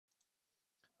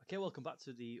Okay, welcome back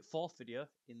to the fourth video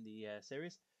in the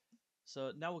series.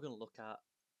 So now we're going to look at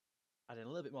adding a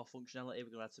little bit more functionality. We're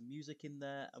going to add some music in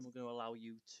there, and we're going to allow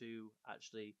you to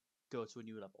actually go to a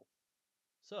new level.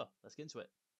 So let's get into it.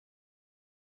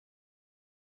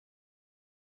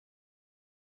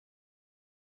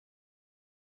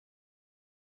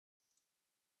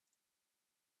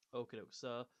 Okay,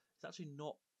 so it's actually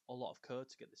not a lot of code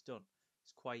to get this done.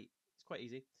 It's quite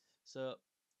easy. So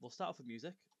we'll start off with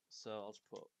music. So I'll just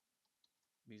put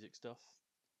music stuff.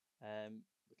 We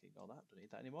can ignore that. Don't need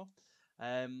that anymore.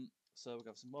 So we're going to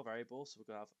have some more variables. So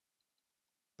we're going to have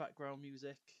background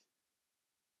music.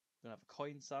 We're going to have a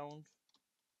coin sound.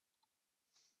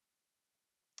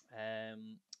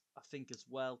 I think as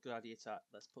well, good idea to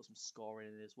let's put some scoring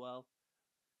in as well.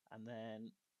 And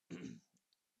then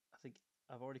I think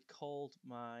I've already called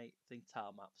my thing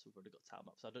tile map, so we've already got tile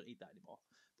map, so I don't need that anymore.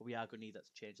 But we are going to need that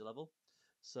to change the level.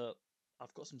 So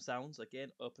I've got some sounds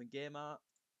again. Open game art,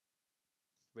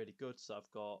 really good. So I've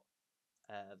got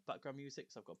background music.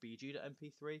 So I've got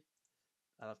bg.mp3,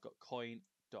 and I've got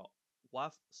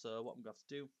coin.wav. So what I'm going to have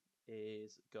to do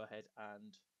is go ahead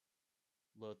and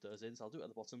load those in. So I'll do it at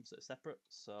the bottom so it's separate.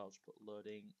 So I'll just put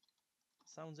loading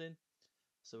sounds in.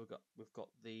 So we've got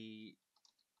the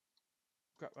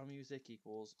background music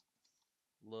equals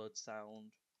load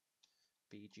sound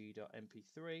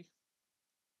bg.mp3.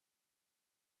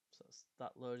 So that's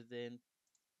that loaded in.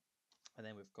 And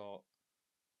then we've got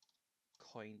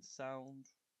coin sound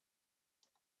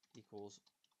equals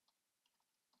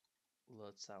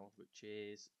load sound, which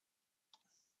is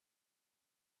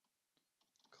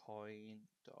coin.wav.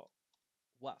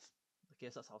 Okay,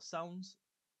 so that's how it sounds.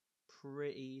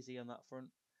 Pretty easy on that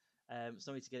front.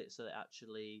 So I need to get it so that it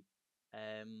actually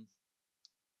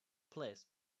plays.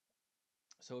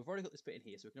 So we've already got this bit in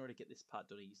here, so we can already get this part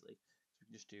done easily. So we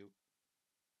can just do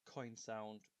coin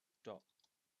sound dot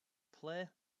play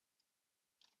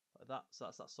like that. So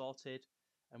that's that sorted,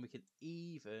 and we can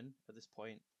even at this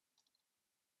point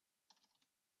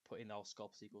put in our score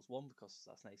plus equals 1 because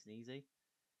that's nice and easy.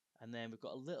 And then we've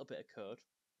got a little bit of code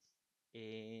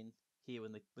in here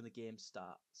when the game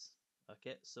starts.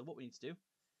 Okay, so what we need to do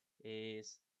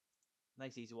is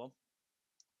nice easy one.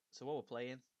 So while we're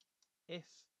playing, if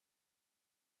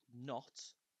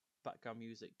not background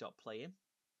music dot playing,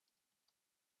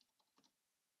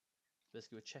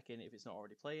 basically we're checking if it's not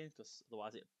already playing, because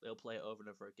otherwise it'll play it over and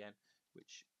over again,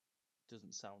 which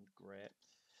doesn't sound great.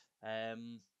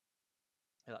 It'll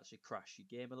actually crash your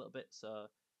game a little bit. So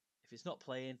if it's not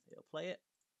playing, it'll play it,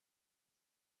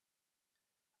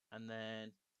 and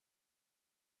then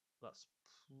that's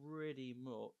pretty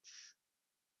much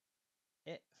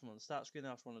it from on the start screen.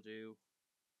 I just want to do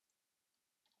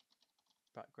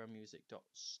background music dot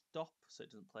stop so it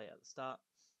doesn't play it at the start.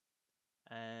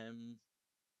 And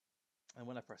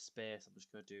when I press space, I'm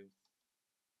just going to do.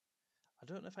 I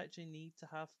don't know if I actually need to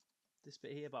have this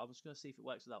bit here, but I'm just going to see if it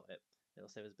works without it. It'll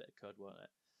save us a bit of code, won't it?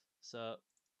 So,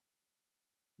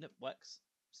 nope, works.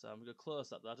 So I'm going to close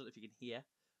that. I don't know if you can hear,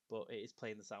 but it is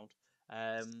playing the sound. You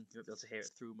won't be able to hear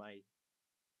it through my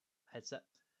headset.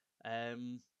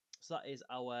 So that is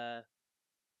our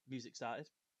music started.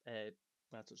 When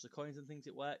I touch the coins and things,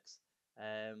 it works.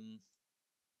 If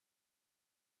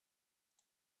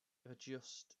I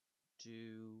just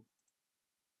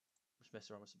mess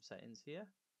around with some settings here,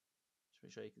 just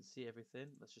make sure you can see everything.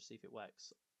 Let's just see if it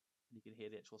works. And you can hear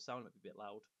the actual sound. It might be a bit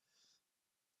loud.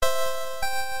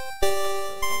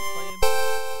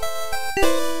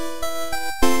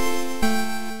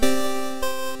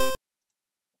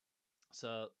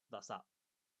 So that's that.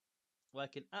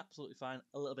 Working absolutely fine.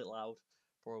 A little bit loud,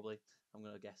 probably. I'm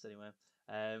going to guess anyway.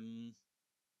 I've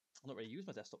not really used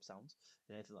my desktop sounds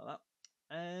or anything like that.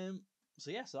 So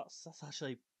yeah, so that's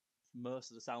actually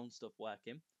most of the sound stuff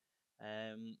working.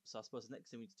 So I suppose the next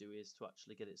thing we need to do is to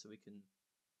actually get it so we can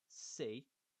see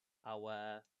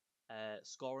our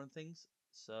score and things.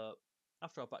 So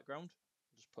after our background,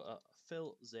 we'll just put a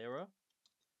fill 0.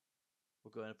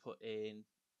 We're going to put in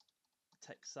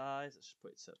text size. Let's just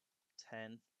put it to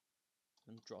 10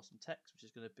 and draw some text, which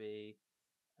is going to be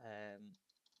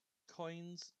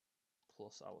coins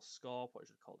plus our score. What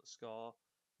should I call the score?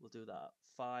 We'll do that at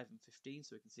 5 and 15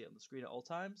 so we can see it on the screen at all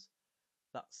times.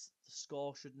 That's the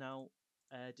score should now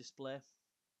display.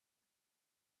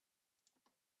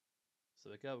 So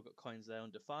there we go, we've got coins there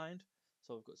undefined.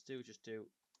 So what we've got to do is just do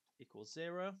equals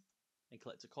 0 and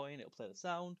collect a coin, it'll play the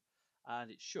sound,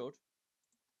 and it should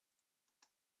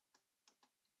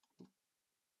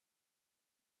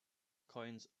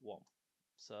coins 1.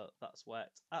 So that's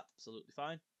worked absolutely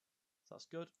fine. So that's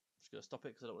good. I'm just going to stop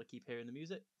it because I don't want to keep hearing the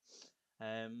music.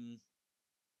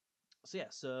 So yeah,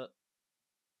 so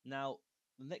Now,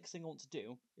 the next thing I want to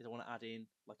do is I want to add in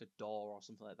like a door or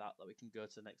something like that we can go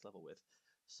to the next level with.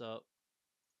 So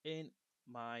in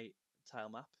my tile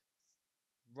map,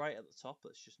 right at the top,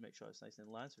 let's just make sure it's nice and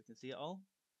in line so we can see it all.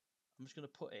 I'm just going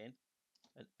to put in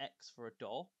an X for a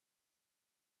door,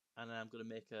 and then I'm going to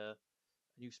make a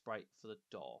new sprite for the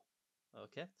door.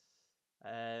 Okay.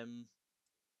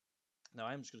 Now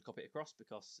I'm just going to copy it across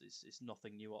because it's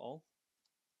nothing new at all.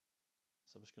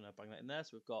 So I'm just going to bang that in there. So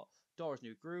we've got door as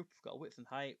new group, we've got width and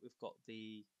height, we've got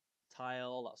the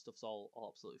tile, all that stuff's all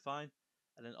absolutely fine.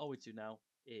 And then all we do now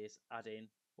is add in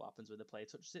what happens when the player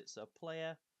touches it. So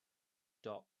player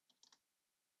dot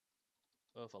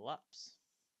overlaps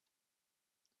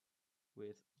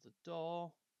with the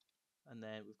door, and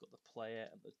then we've got the player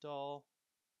and the door.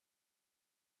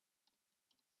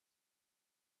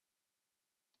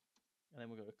 And then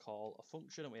we're going to call a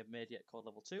function, and we have made yet called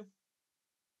level 2.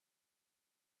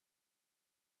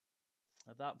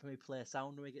 Like that, can we play a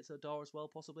sound when we get to the door as well,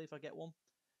 possibly if I get one.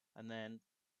 And then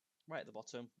right at the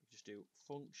bottom, we just do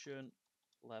function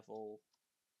level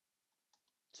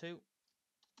 2.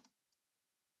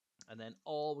 And then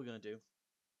all we're going to do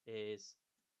is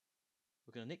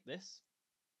we're going to nick this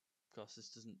because this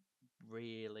doesn't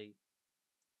really,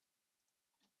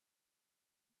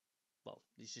 well,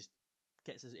 it's just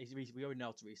gets us, we already know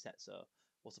how to reset, so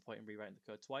what's the point in rewriting the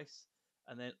code twice?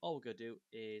 And then all we're going to do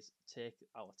is take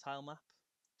our tile map.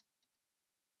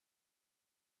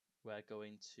 We're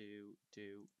going to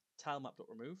do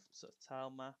tilemap.remove, so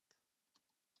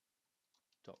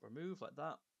tilemap.remove like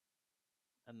that,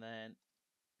 and then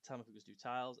tilemap we just do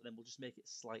tiles, and then we'll just make it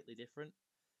slightly different.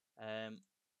 In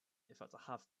fact,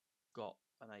 I have got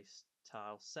a nice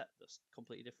tile set that's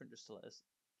completely different, just to let us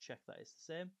check that it's the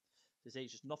same. So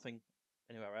it's just nothing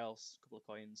anywhere else, a couple of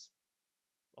coins,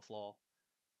 a floor,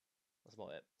 that's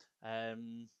about it.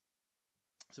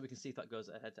 So we can see if that goes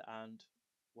ahead and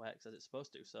works as it's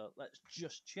supposed to. So let's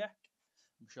just check.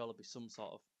 I'm sure there'll be some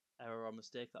sort of error or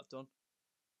mistake that I've done.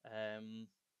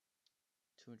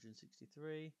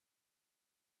 263.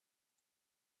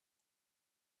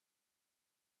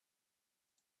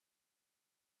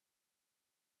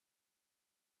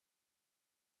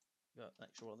 Got an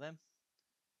extra one of them.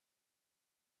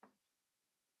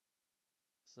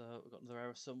 So we've got another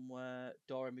error somewhere.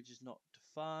 Door image is not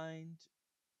defined.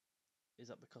 Is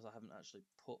that because I haven't actually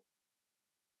put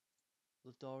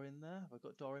the door in there? Have I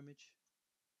got door image?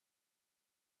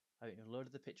 I haven't even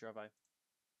loaded the picture, have I?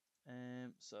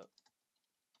 So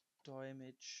door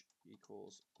image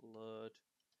equals load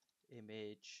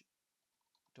image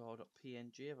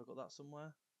door.png. Have I got that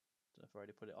somewhere? Don't know if I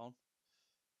already put it on.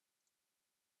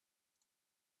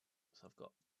 So I've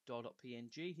got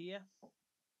door.png here,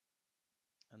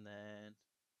 and then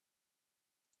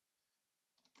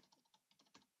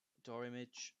door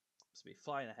image. So be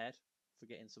flying ahead,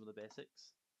 forgetting some of the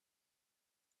basics.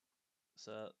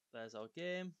 So there's our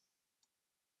game.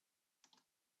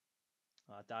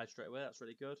 I died straight away. That's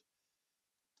really good.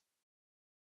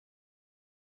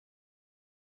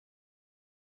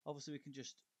 Obviously, we can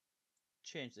just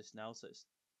change this now so it's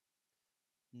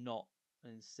not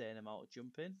an insane amount of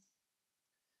jumping,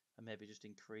 and maybe just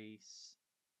increase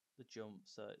the jump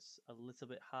so it's a little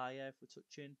bit higher if we're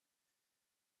touching.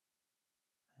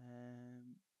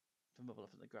 If I'm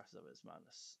looking at the grass of it, it's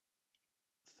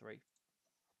 -3.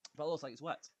 But it looks like it's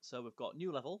wet. So we've got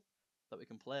new level that we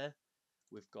can play.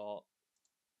 We've got,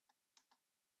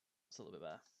 it's a little bit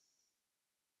better.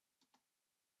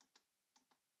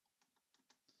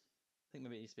 I think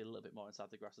maybe it needs to be a little bit more inside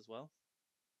the grass as well.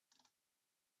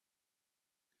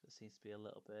 It seems to be a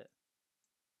bit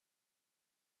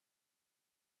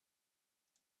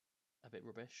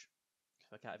rubbish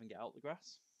if I can't even get out the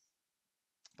grass.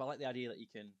 But I like the idea that you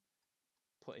can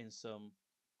put in some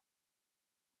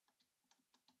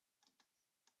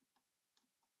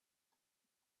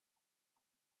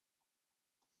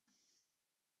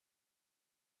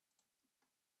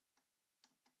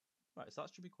right, so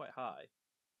that should be quite high.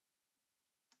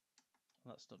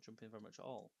 And that's not jumping very much at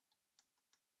all.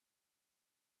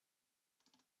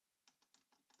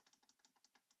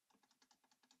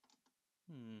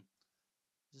 Is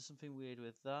there something weird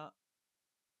with that?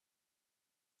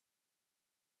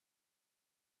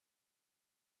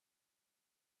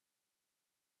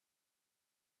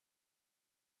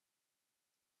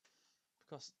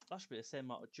 Because that should be the same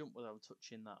amount of jump whether I'm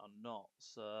touching that or not.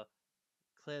 So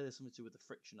clearly there's something to do with the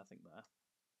friction, I think, there.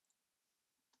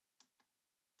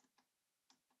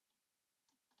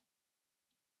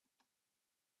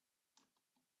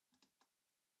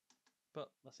 But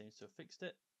that seems to have fixed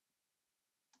it.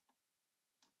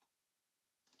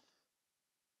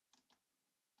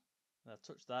 And I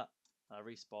touch that, and I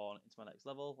respawn into my next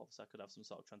level. Obviously, I could have some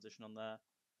sort of transition on there.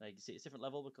 Now you can see it's a different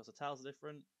level because the tiles are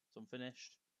different. So I'm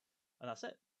finished, and that's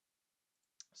it.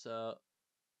 So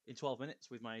in 12 minutes,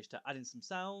 we've managed to add in some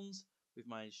sounds. We've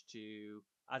managed to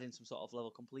add in some sort of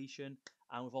level completion,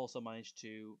 and we've also managed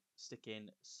to stick in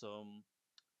some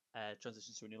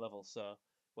transitions to a new level. So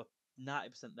we're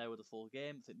 90% there with the full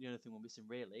game. I think the only thing we're missing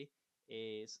really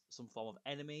is some form of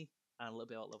enemy and a little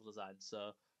bit about level design.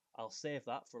 So I'll save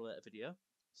that for a later video.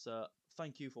 So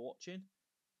thank you for watching,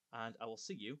 and I will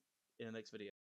see you in the next video.